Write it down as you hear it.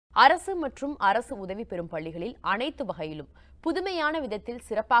அரசு மற்றும் அரசு உதவி பெறும் பள்ளிகளில் அனைத்து வகையிலும் புதுமையான விதத்தில்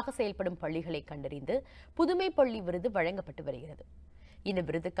சிறப்பாக செயல்படும் பள்ளிகளை கண்டறிந்து புதுமை பள்ளி விருது வழங்கப்பட்டு வருகிறது. இந்த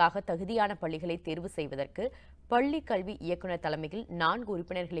விருதுக்காக தகுதியான பள்ளிகளை தேர்வு செய்வதற்கு பள்ளி கல்வி இயக்குநர் தலைமையில் 4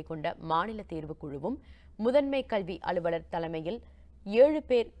 உறுப்பினர்களை கொண்ட மாநில தேர்வுக் குழுவும், முதன்மை கல்வி அலுவலர் தலைமையில் 7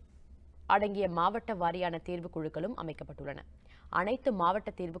 பேர் அடங்கிய மாவட்ட வாரியான தேர்வுக் குழுக்களும் அமைக்கப்பட்டுள்ளன. அனைத்து மாவட்ட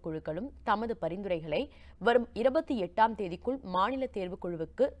தேர்வுக் குழுக்களும் தமது பரிந்துரைகளை வரும் 28ஆம் தேதிக்குள் மாநில தேர்வுக்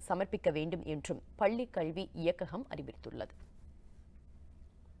குழுவுக்கு சமர்ப்பிக்க வேண்டும் என்றும் பள்ளி கல்வி இயக்ககம் அறிவித்துள்ளது.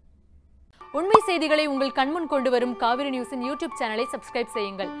 உண்மை செய்திகளை உங்கள் கண்முன் கொண்டு வரும் காவிரி நியூஸின் யூடியூப் சேனலை சப்ஸ்கிரைப்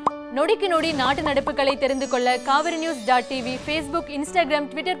செய்யுங்கள். நொடிக்கு நொடி நாட்டு நடப்புகளை தெரிந்து கொள்ள kaaverinews.tv, Facebook, Instagram,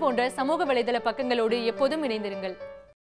 Twitter போன்ற சமூக வலைதள பக்கங்களோடு எப்போதும் இணைந்திருங்கள்.